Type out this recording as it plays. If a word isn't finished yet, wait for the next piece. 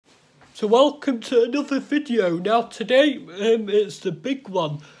So welcome to another video. Now today it's the big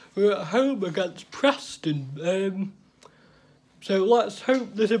one. We're at home against Preston. So let's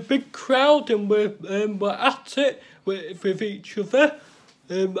hope there's a big crowd and we're at it with each other.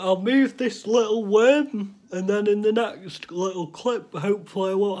 I'll move this little worm and then in the next little clip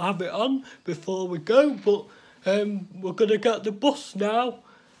hopefully I won't have it on before we go, but we're going to get the bus now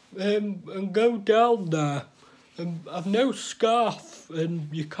and go down there. I've no scarf, and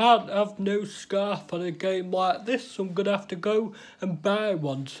you can't have no scarf on a game like this, so I'm going to have to go and buy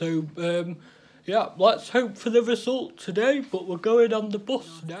one. So, yeah, let's hope for the result today, but we're going on the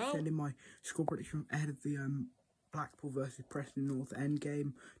bus now. Sending my score prediction ahead of the Blackpool versus Preston North End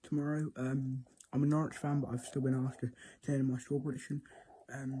game tomorrow. I'm a Norwich fan, but I've still been asked to send in my score prediction.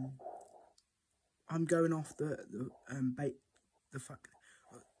 I'm going off the fact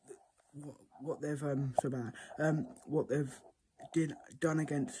what they've what they've done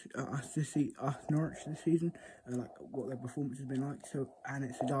against us Norwich this season, like what their performance has been like. So, and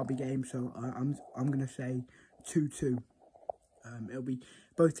it's a derby game, so I'm gonna say 2-2. It'll be,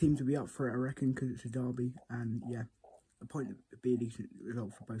 both teams will be up for it, I reckon, because it's a derby, and yeah, a point would be a decent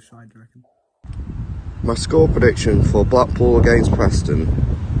result for both sides, I reckon. My score prediction for Blackpool against Preston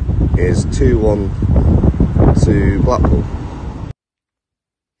is 2-1 to Blackpool.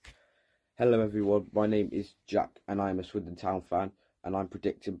 Hello everyone, my name is Jack and I'm a Swindon Town fan, and I'm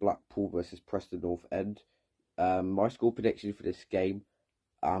predicting Blackpool versus Preston North End. My score prediction for this game,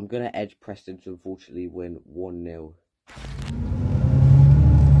 I'm going to edge Preston to unfortunately win 1-0.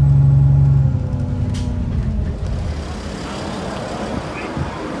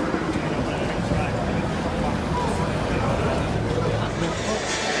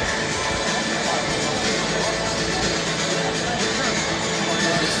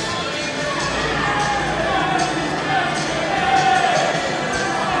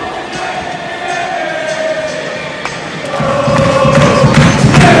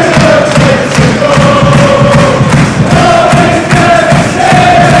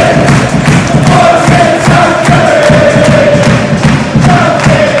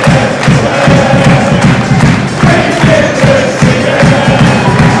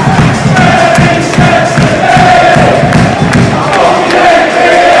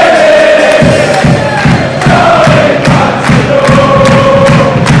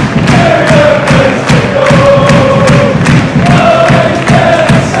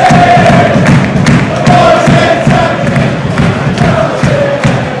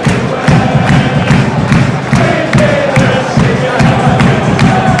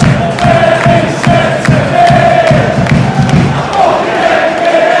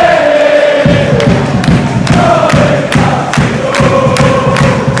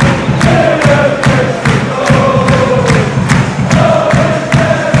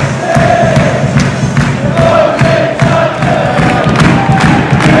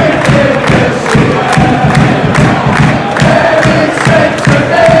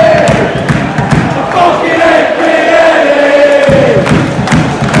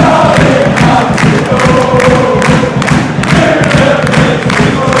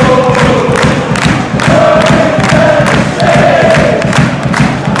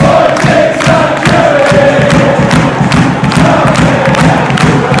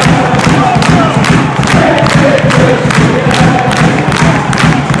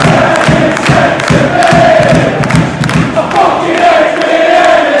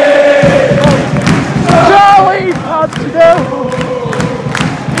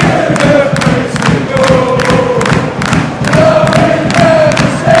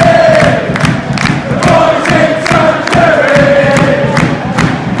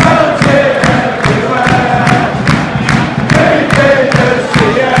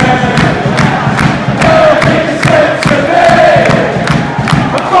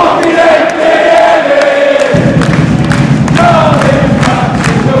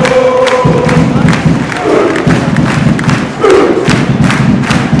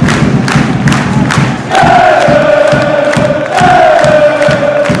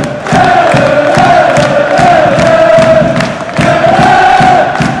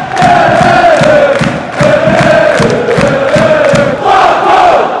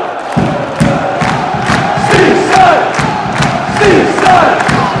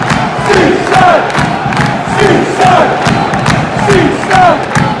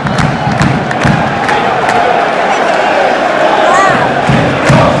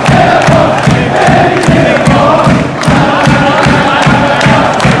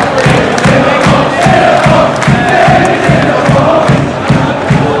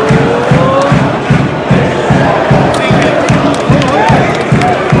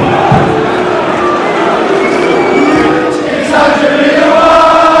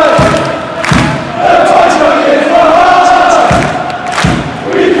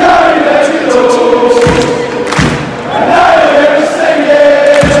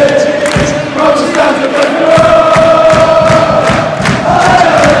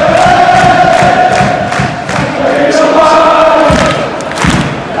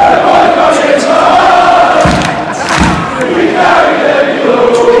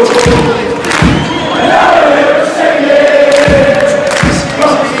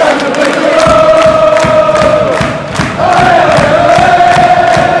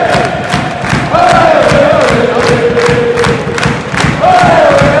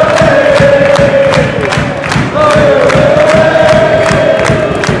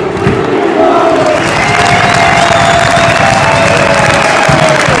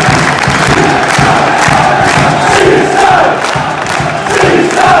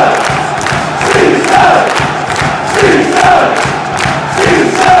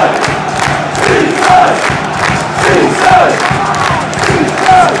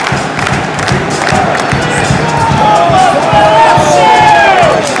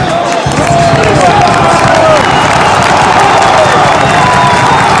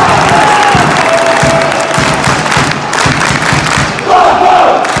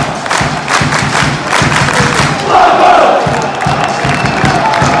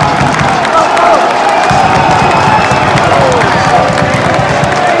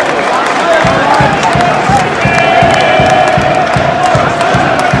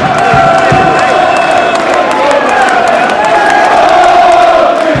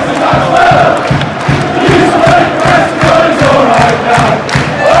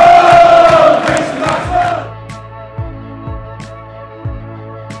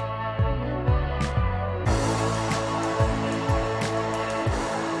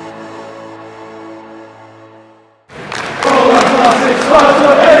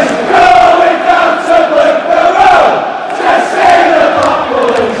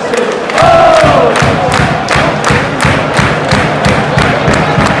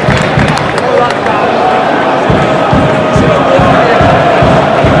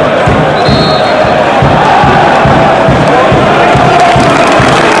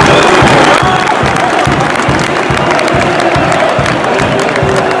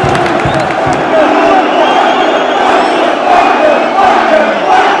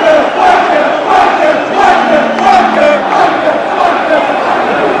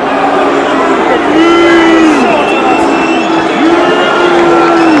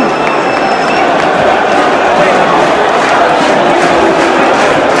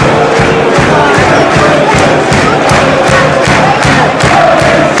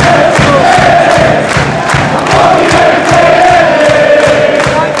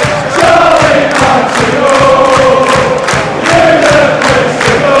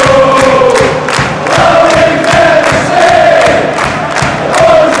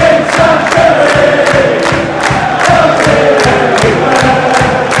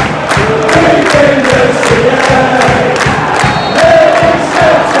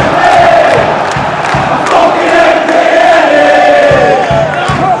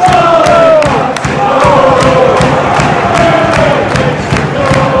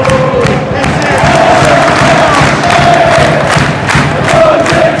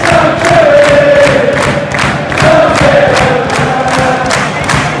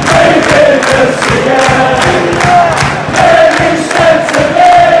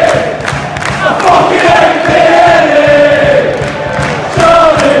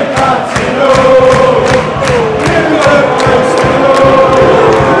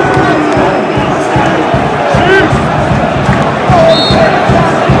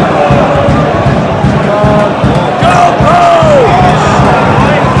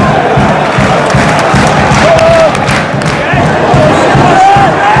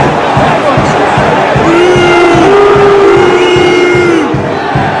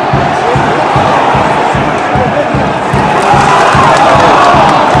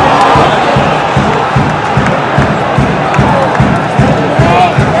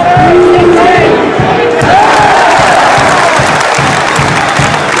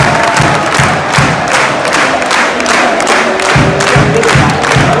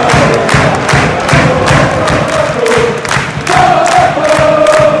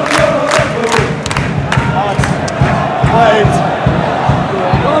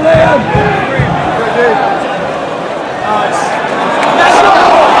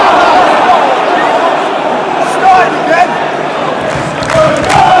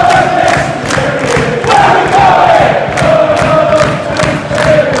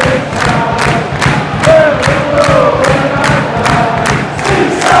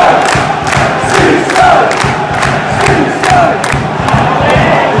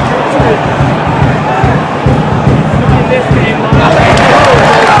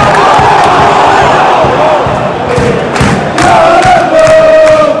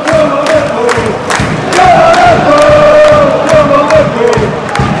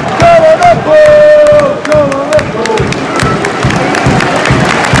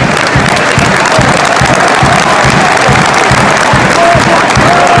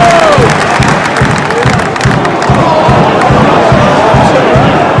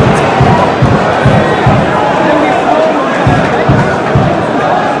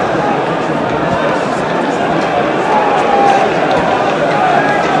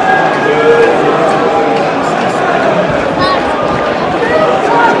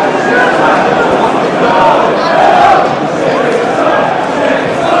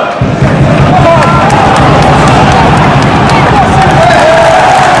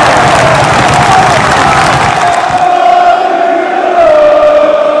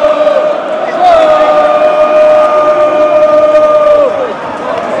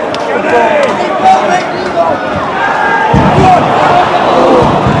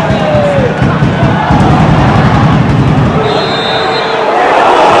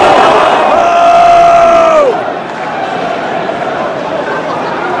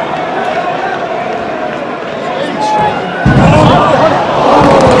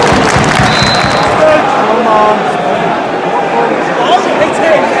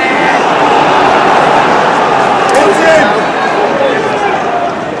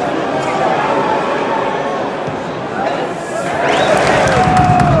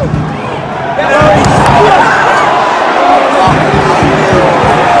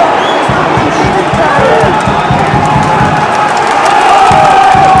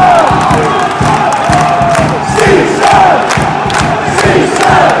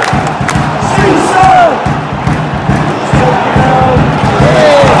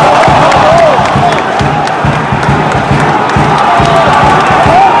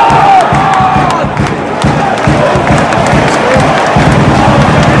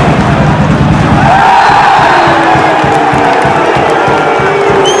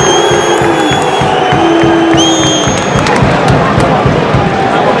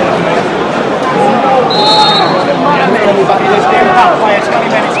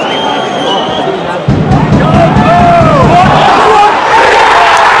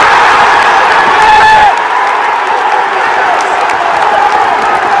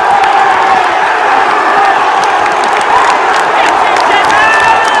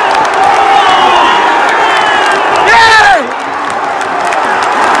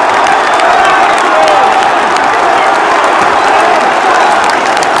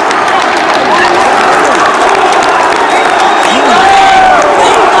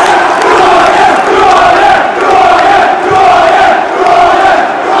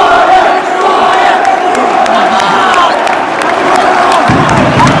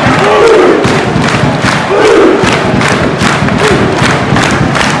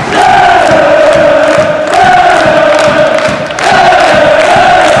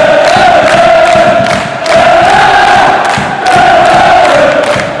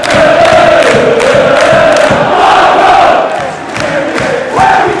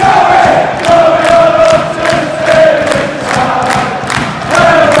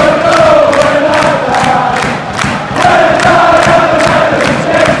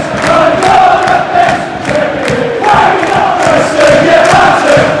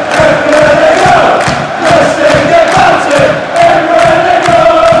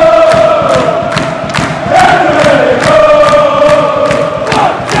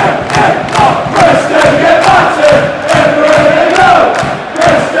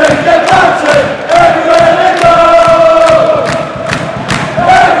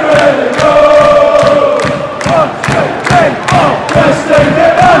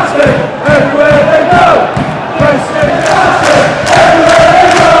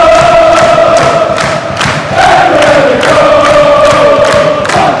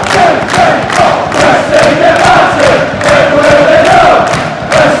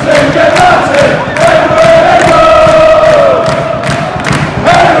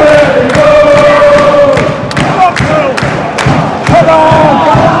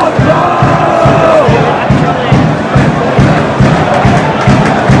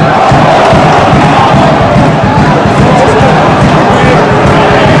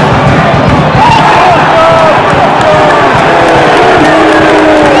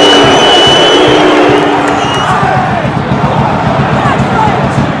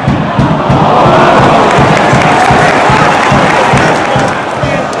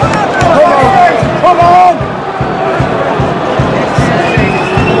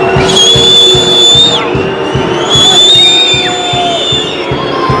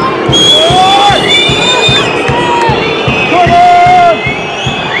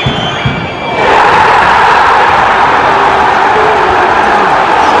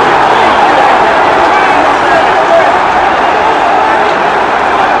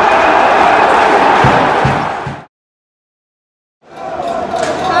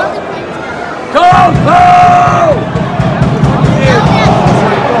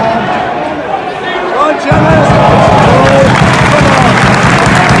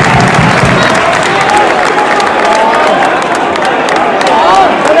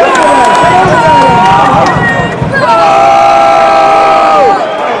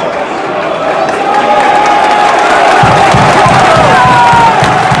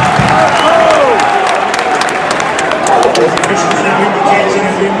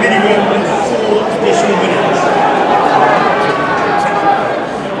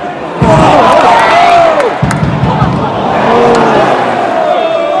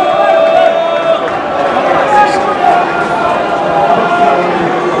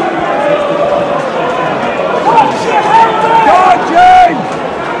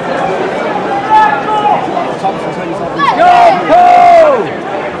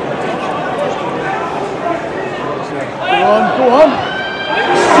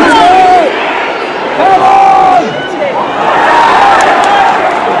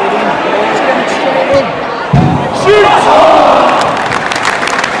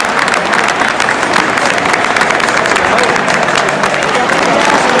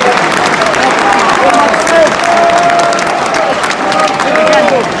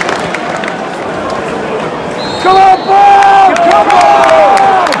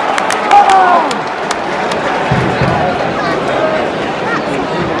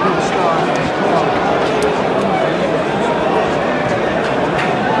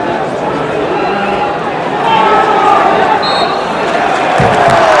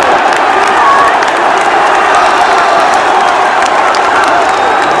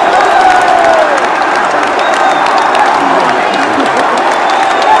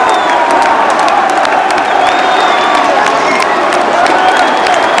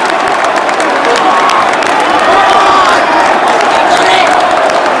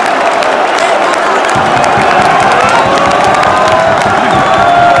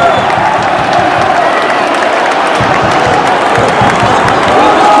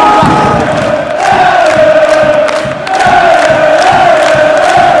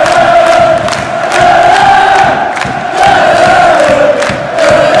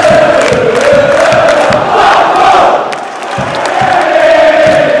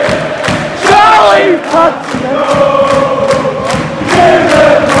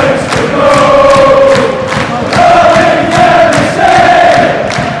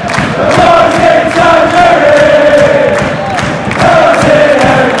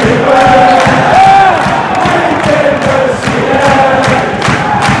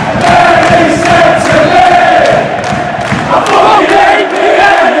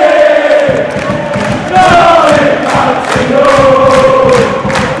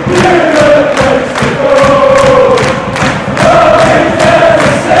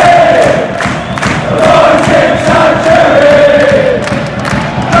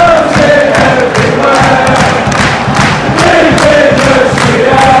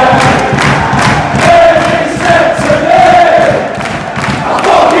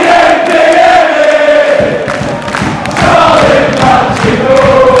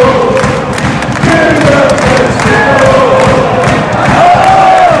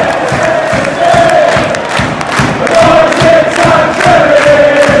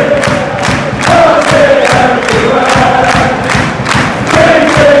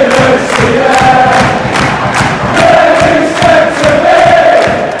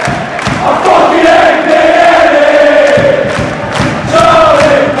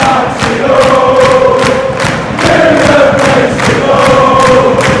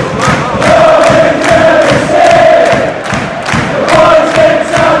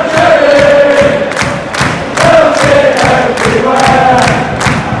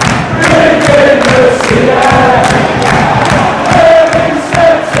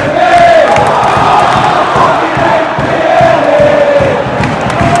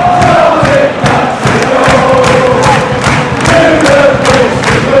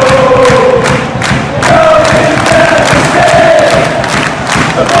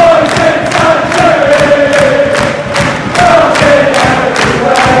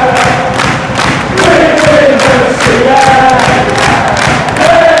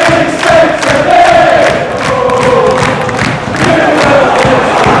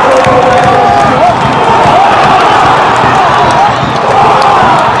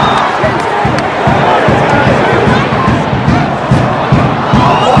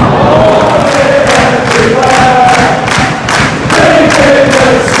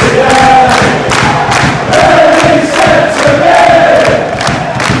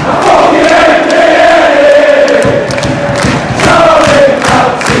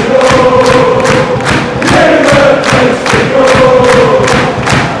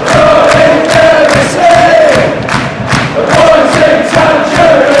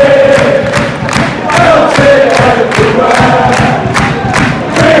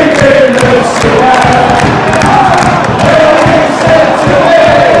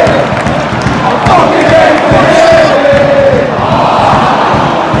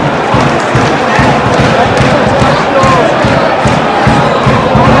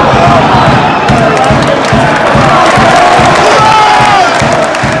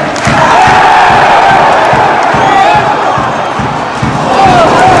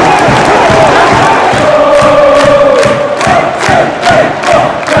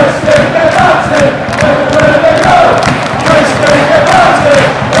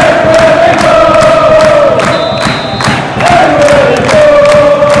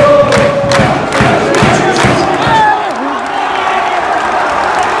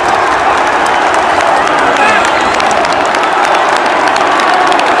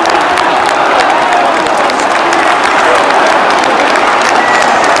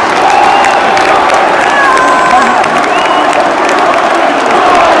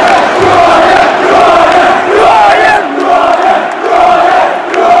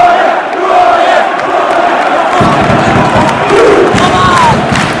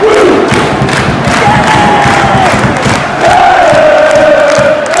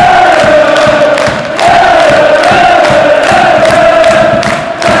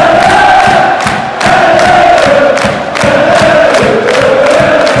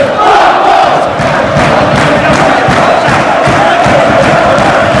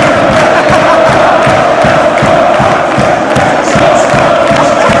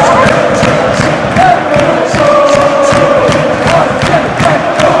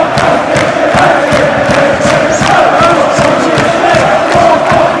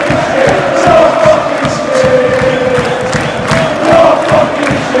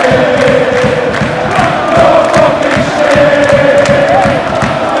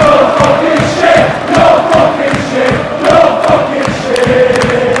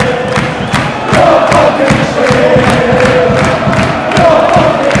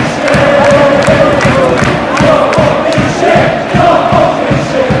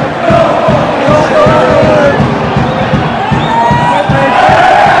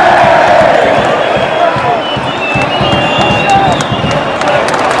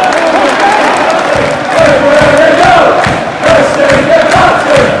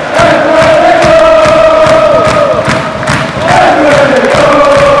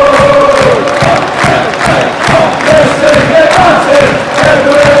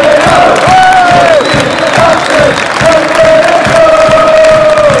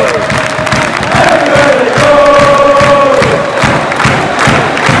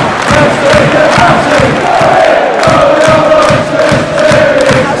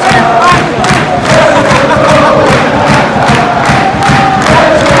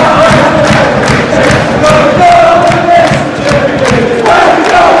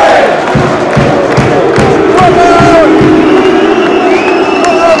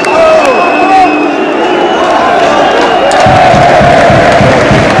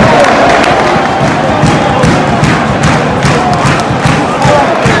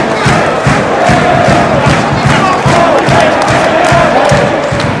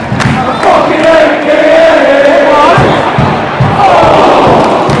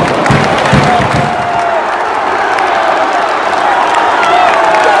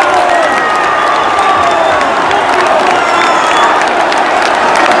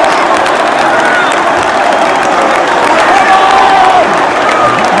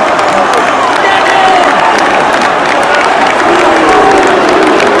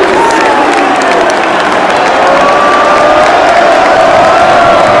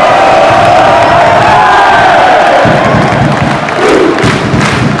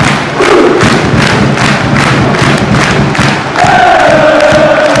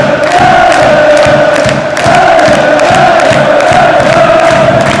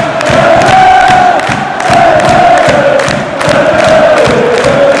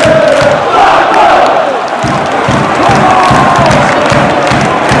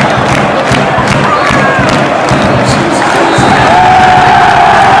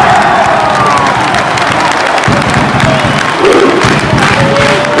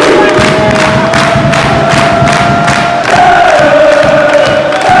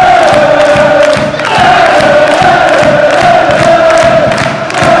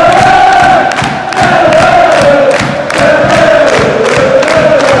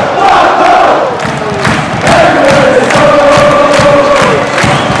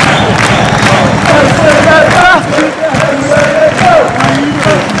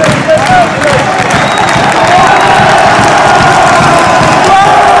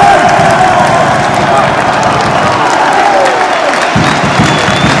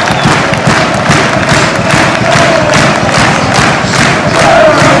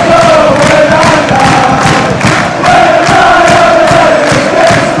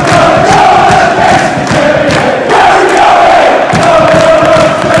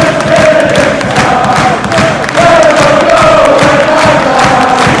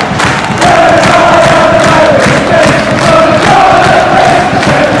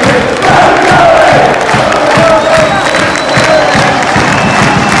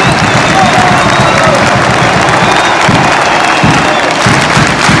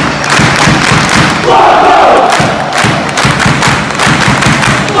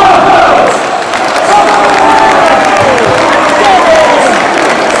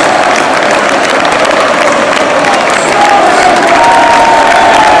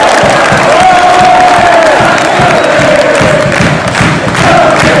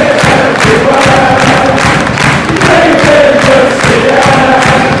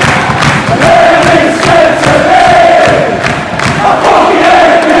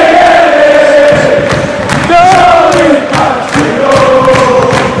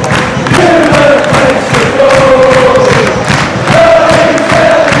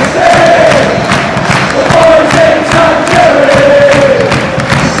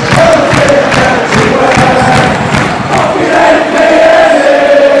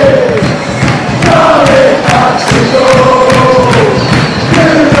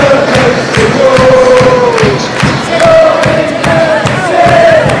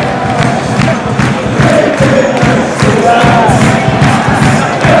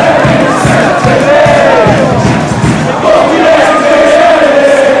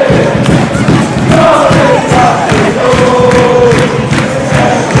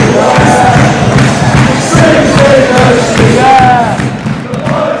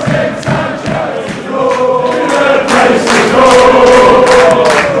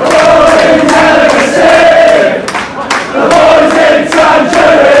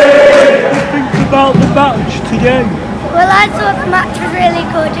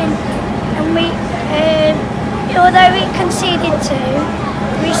 partying, and we, although we conceded 2,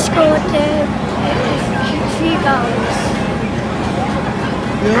 we scored a few goals.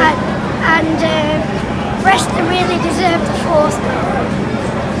 Yeah. And Preston really deserved the 4th goal.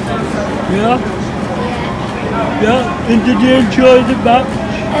 Yeah. Yeah. And did you enjoy the match?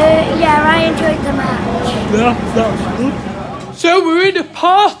 Yeah, I enjoyed the match. Yeah, that's good. So we're in a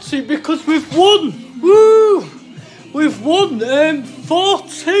party because we've won. Woo! We've won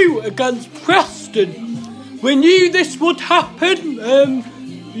 4-2 against Preston. We knew this would happen.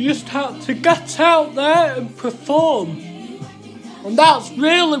 You just had to get out there and perform. And that's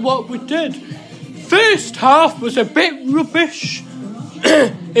really what we did. First half was a bit rubbish.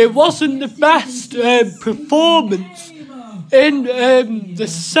 It wasn't the best performance in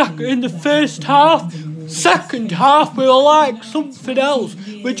the first half. Second half we were like something else.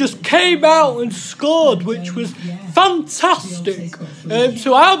 We just came out and scored, which was fantastic.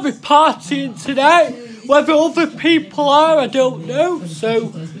 So I'll be partying today. Whether other people are, I don't know.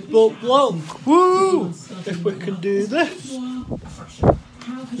 So, but look, woo! If we can do this.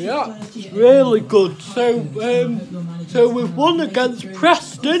 Yeah, it's really good. So we've won against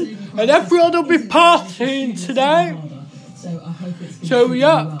Preston, and everyone will be partying today. So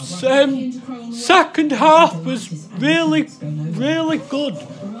yeah, second half was really good.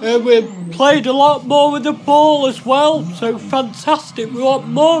 We played a lot more with the ball as well, so fantastic. We want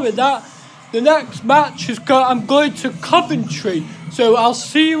more of that. The next match I'm going to Coventry, so I'll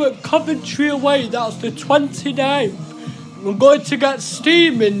see you at Coventry away. That's the 29th. I'm going to get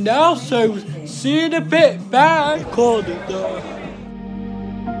steaming now, so see you in a bit. Bye. Record it though.